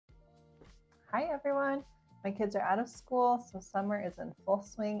Hi everyone! My kids are out of school, so summer is in full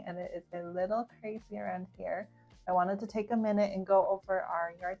swing and it is a little crazy around here. I wanted to take a minute and go over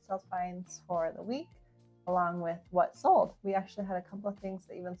our yard sale finds for the week, along with what sold. We actually had a couple of things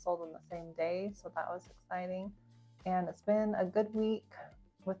that even sold on the same day, so that was exciting. And it's been a good week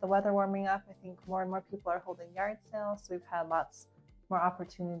with the weather warming up. I think more and more people are holding yard sales, so we've had lots more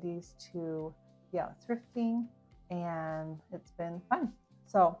opportunities to be out thrifting, and it's been fun.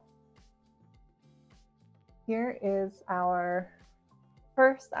 So here is our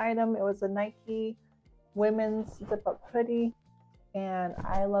first item. It was a Nike women's zip-up hoodie, and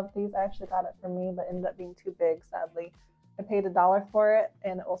I love these. I actually got it for me, but ended up being too big, sadly. I paid $1 for it,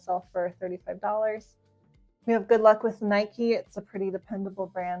 and it will sell for $35. We have good luck with Nike. It's a pretty dependable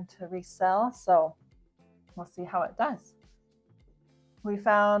brand to resell, so we'll see how it does. We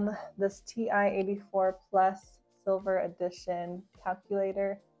found this TI-84 Plus Silver Edition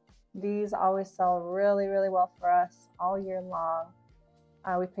calculator. These always sell really, really well for us all year long.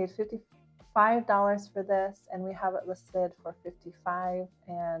 We paid $55 for this, and we have it listed for $55,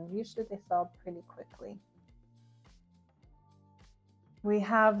 and usually they sell pretty quickly. We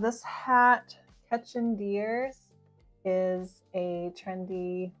have this hat. Catchin' Deers is a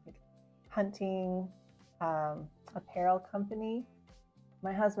trendy hunting apparel company.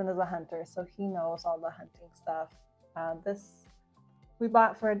 My husband is a hunter, so he knows all the hunting stuff. This we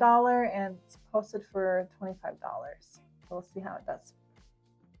bought for $1 and it's posted for $25. So we'll see how it does.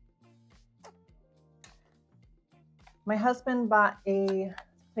 My husband bought a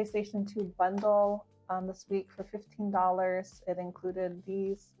PlayStation 2 bundle this week for $15. It included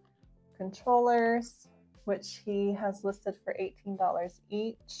these controllers, which he has listed for $18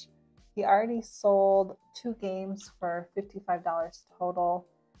 each. He already sold 2 games for $55 total.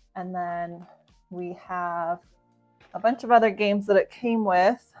 And then we have a bunch of other games that it came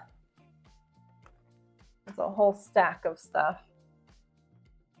with. There's a whole stack of stuff.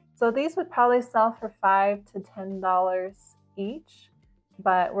 So these would probably sell for $5 to $10 each,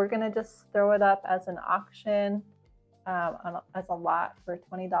 but we're gonna just throw it up as an auction, as a lot for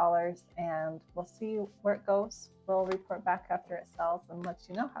 $20, and we'll see where it goes. We'll report back after it sells and let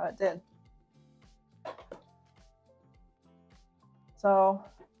you know how it did. So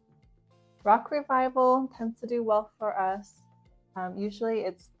Rock Revival tends to do well for us. Usually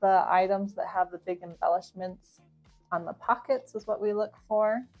it's the items that have the big embellishments on the pockets is what we look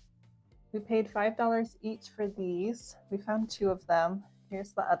for. We paid $5 each for these. We found 2 of them.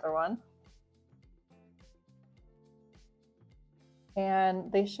 Here's the other one.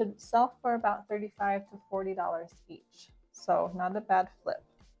 And they should sell for about $35 to $40 each. So not a bad flip.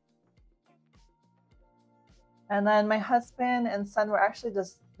 And then my husband and son were actually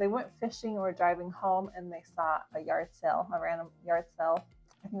they went fishing or driving home, and they saw a yard sale, a random yard sale.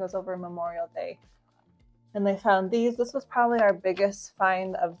 I think it was over Memorial Day. And they found these. This was probably our biggest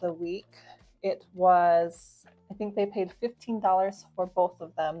find of the week. It was, I think they paid $15 for both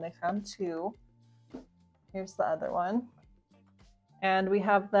of them. They found 2. Here's the other one. And we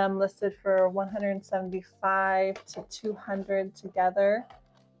have them listed for $175 to $200 together.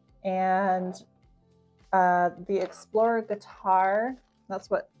 And the Explorer guitar, that's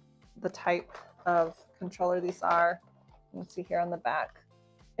what the type of controller these are. You can see here on the back.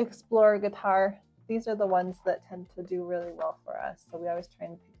 Explorer guitar, these are the ones that tend to do really well for us. So we always try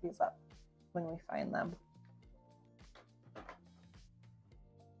and pick these up when we find them.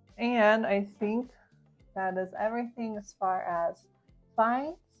 And I think that is everything as far as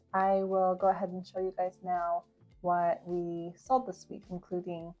finds. I will go ahead and show you guys now what we sold this week,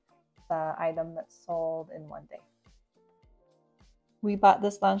 including the item that sold in one day. We bought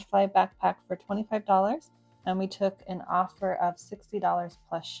this Loungefly backpack for $25, and we took an offer of $60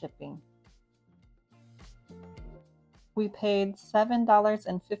 plus shipping. We paid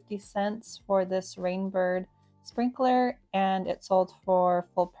 $7.50 for this Rainbird sprinkler, and it sold for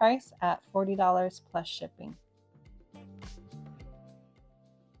full price at $40 plus shipping.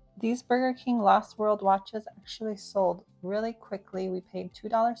 These Burger King Lost World watches actually sold really quickly. We paid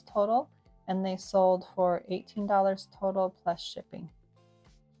 $2 total, and they sold for $18 total plus shipping.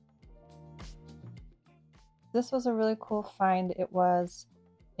 This was a really cool find. It was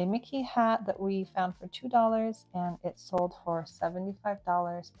a Mickey hat that we found for $2, and it sold for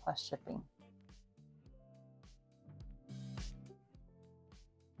 $75 plus shipping.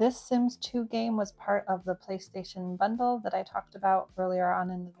 This Sims 2 game was part of the PlayStation bundle that I talked about earlier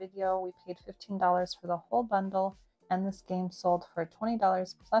on in the video. We paid $15 for the whole bundle, and this game sold for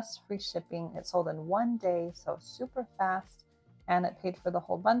 $20 plus free shipping. It sold in one day, so super fast, and it paid for the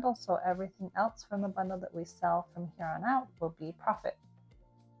whole bundle, so everything else from the bundle that we sell from here on out will be profit.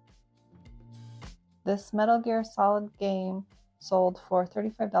 This Metal Gear Solid game sold for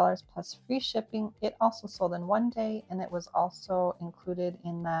 $35 plus free shipping. It also sold in one day, and it was also included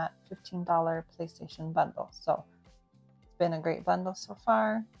in that $15 PlayStation bundle. So it's been a great bundle so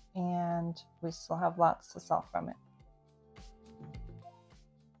far, and we still have lots to sell from it.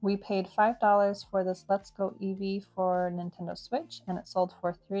 We paid $5 for this Let's Go Eevee for Nintendo Switch, and it sold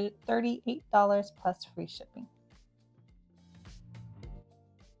for $38 plus free shipping.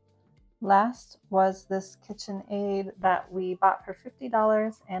 Last was this KitchenAid that we bought for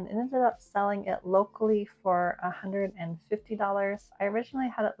 $50 and ended up selling it locally for $150. I originally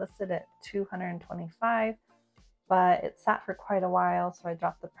had it listed at $225, but it sat for quite a while, so I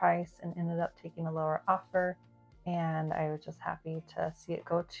dropped the price and ended up taking a lower offer. And I was just happy to see it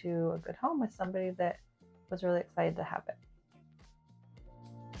go to a good home with somebody that was really excited to have it.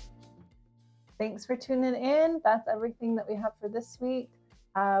 Thanks for tuning in. That's everything that we have for this week.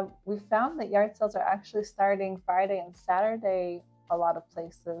 We found that yard sales are actually starting Friday and Saturday a lot of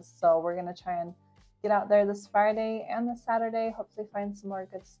places. So we're going to try and get out there this Friday and this Saturday, hopefully find some more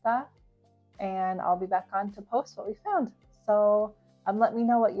good stuff. And I'll be back on to post what we found. So let me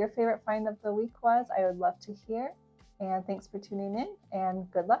know what your favorite find of the week was. I would love to hear. And thanks for tuning in, and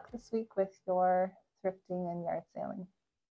good luck this week with your thrifting and yard selling.